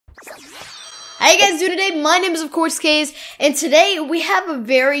How you guys doing today? My name is of course KayZ, and today we have a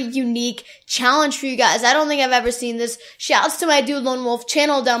very unique challenge for you guys. I don't think I've ever seen this. Shouts to my dude Lone Wolf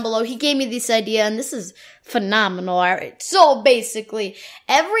channel down below. He gave me this idea and this is phenomenal. Alright, so basically,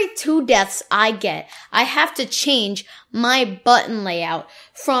 every 2 deaths I get, I have to change my button layout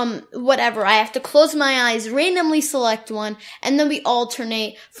from whatever. I have to close my eyes, randomly select one, and then we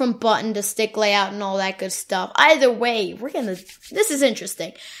alternate from button to stick layout and all that good stuff. Either way, this is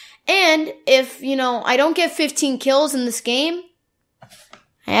interesting. And if, I don't get 15 kills in this game,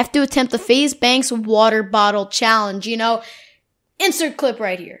 I have to attempt the Faze Banks Waterbottle Challenge, Insert clip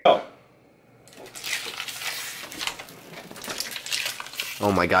right here.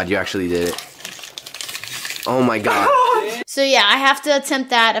 Oh my god, you actually did it. Oh my god. So yeah, I have to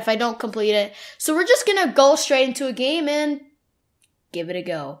attempt that if I don't complete it. So we're just gonna go straight into a game and give it a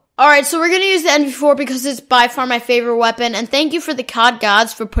go. Alright, so we're gonna use the NV4 because it's by far my favorite weapon. And thank you for the COD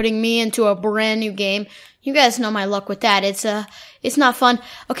gods for putting me into a brand new game. You guys know my luck with that. It's not fun.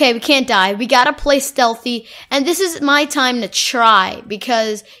 Okay, we can't die. We gotta play stealthy. And this is my time to try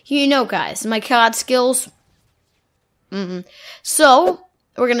because, guys, my COD skills. So,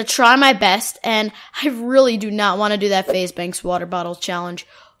 we're gonna try my best, and I really do not want to do that Faze Banks water bottle challenge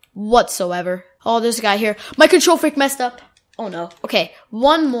whatsoever. Oh, there's a guy here. My control freak messed up. Oh no. Okay,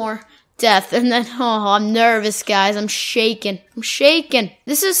 one more death, and then, I'm nervous, guys. I'm shaking.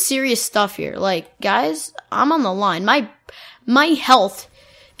 This is serious stuff here. Like, guys, I'm on the line. My health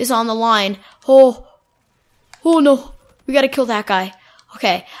is on the line. Oh no. We gotta kill that guy.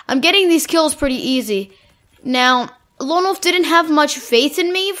 Okay, I'm getting these kills pretty easy. Now, Lone Wolf didn't have much faith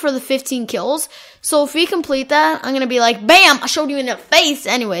in me for the 15 kills, so if we complete that, I'm gonna be like, BAM! I showed you in the face!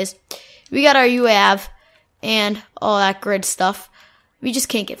 Anyways, we got our UAV and all that grid stuff. We just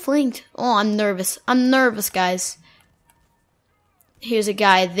can't get flanked. Oh, I'm nervous. Guys. Here's a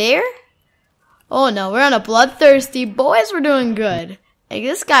guy there. Oh no, we're on a bloodthirsty. Boys, we're doing good. Hey,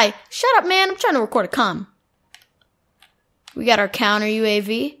 this guy, shut up, man. I'm trying to record a comm. We got our counter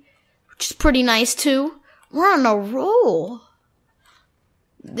UAV, which is pretty nice too. We're on a roll.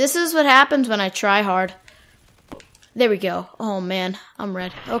 This is what happens when I try hard. There we go. Oh, man. I'm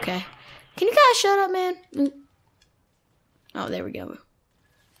red. Okay. Can you guys shut up, man? Oh, there we go.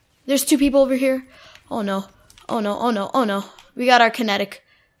 There's 2 people over here. Oh, no. Oh, no. We got our kinetic.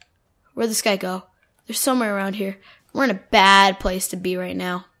 Where'd this guy go? There's somewhere around here. We're in a bad place to be right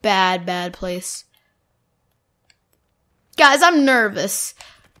now. Bad place. Guys, I'm nervous.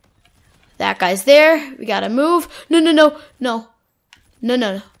 That guy's there. We gotta move. No.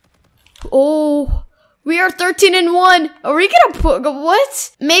 Oh, we are 13-1. Are we gonna put,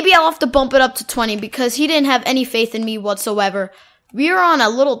 what? Maybe I'll have to bump it up to 20 because he didn't have any faith in me whatsoever. We are on a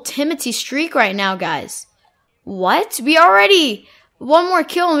little Timothy streak right now, guys. What? We already, 1 more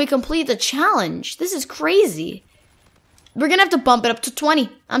kill and we complete the challenge. This is crazy. We're gonna have to bump it up to 20.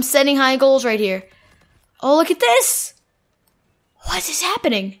 I'm setting high goals right here. Oh, look at this. What is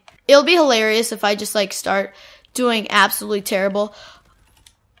happening? It'll be hilarious if I just, start doing absolutely terrible.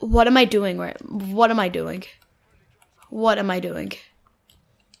 What am I doing? What am I doing?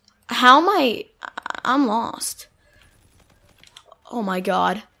 How am I? I'm lost. Oh my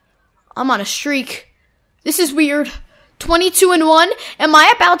god. I'm on a streak. This is weird. 22-1. Am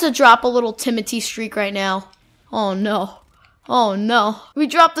I about to drop a little Timothy streak right now? Oh no. We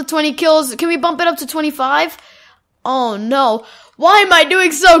dropped the 20 kills. Can we bump it up to 25? Oh no. Why am I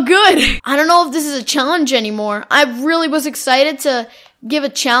doing so good? I don't know if this is a challenge anymore. I really was excited to give a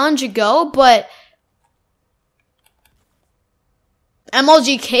challenge a go, but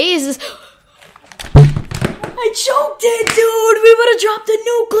MLGKayZ is... I choked it, dude! We would have dropped the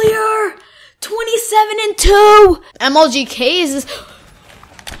nuclear! 27-2! MLGKayZ is...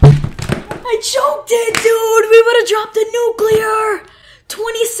 I choked it, dude! We would have dropped the nuclear!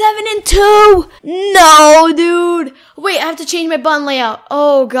 27-2! No, dude! Wait, I have to change my button layout.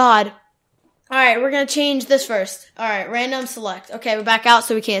 Oh, God. Alright, we're gonna change this first. Alright, random select. Okay, we're back out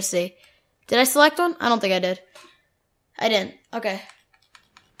so we can't see. Did I select one? I don't think I did. I didn't. Okay.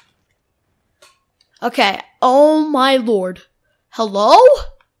 Okay. Oh, my lord. Hello?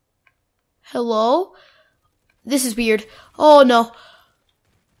 This is weird. Oh, no.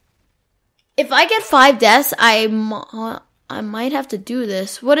 If I get 5 deaths, I might have to do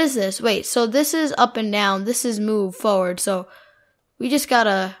this. What is this? Wait, so this is up and down. This is move forward. So we just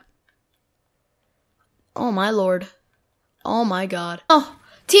gotta... Oh my lord. Oh my god. Oh,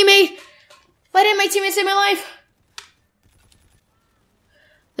 teammate! Why didn't my teammate save my life?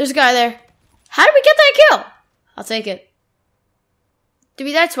 There's a guy there. How did we get that kill? I'll take it. Did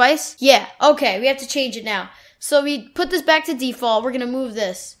we die twice? Yeah, okay, we have to change it now. So we put this back to default. We're gonna move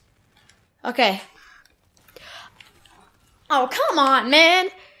this. Okay. Oh, come on, man.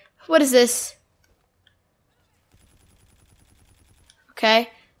 What is this? Okay.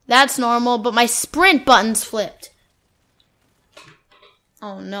 That's normal, but my sprint button's flipped.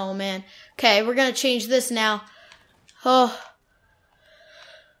 Oh, no, man. Okay, we're gonna change this now. Oh.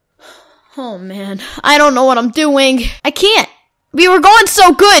 Oh, man. I don't know what I'm doing. I can't. We were going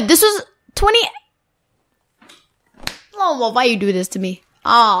so good. This was 20... Oh, well, why you do this to me?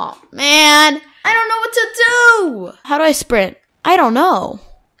 Oh, man. I don't know what to do. How do I sprint? I don't know.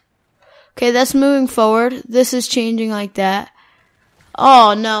 Okay, that's moving forward. This is changing like that.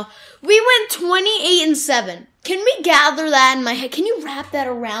 Oh, no. We went 28-7. Can we gather that in my head? Can you wrap that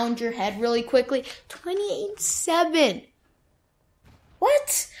around your head really quickly? 28-7.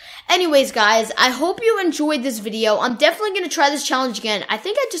 What? Anyways, guys, I hope you enjoyed this video. I'm definitely going to try this challenge again. I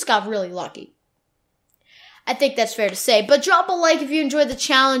think I just got really lucky. I think that's fair to say. But drop a like if you enjoyed the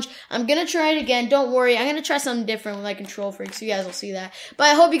challenge. I'm going to try it again. Don't worry. I'm going to try something different with my control freak, so you guys will see that. But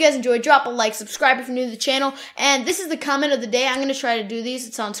I hope you guys enjoyed. Drop a like, subscribe if you're new to the channel. And this is the comment of the day. I'm going to try to do these.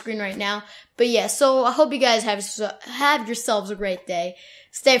 It's on screen right now. But yeah, so I hope you guys have yourselves a great day.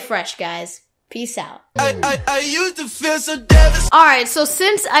 Stay fresh, guys. Peace out. I used to feel so devastated. Alright, so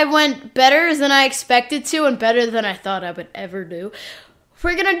since I went better than I expected to and better than I thought I would ever do,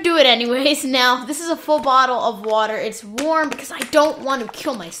 we're gonna do it anyways. Now, this is a full bottle of water. It's warm because I don't want to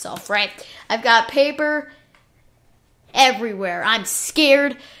kill myself, right? I've got paper everywhere. I'm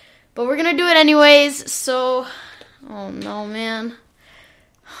scared, but we're gonna do it anyways. So, oh no, man.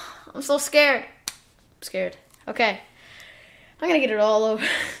 I'm so scared. I'm scared. Okay. I'm gonna get it all over.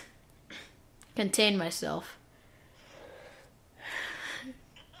 Contain myself.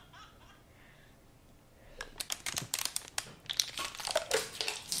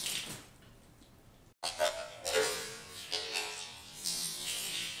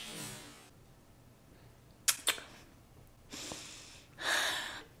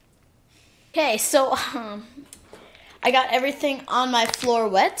 Okay, so I got everything on my floor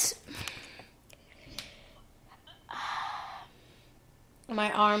wet.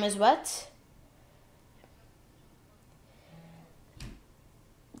 My arm is wet.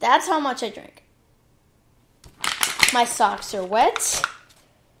 That's how much I drink. My socks are wet.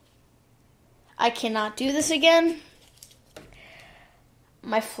 I cannot do this again.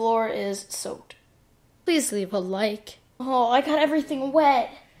 My floor is soaked. Please leave a like. Oh, I got everything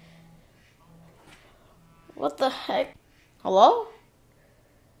wet. What the heck? Hello?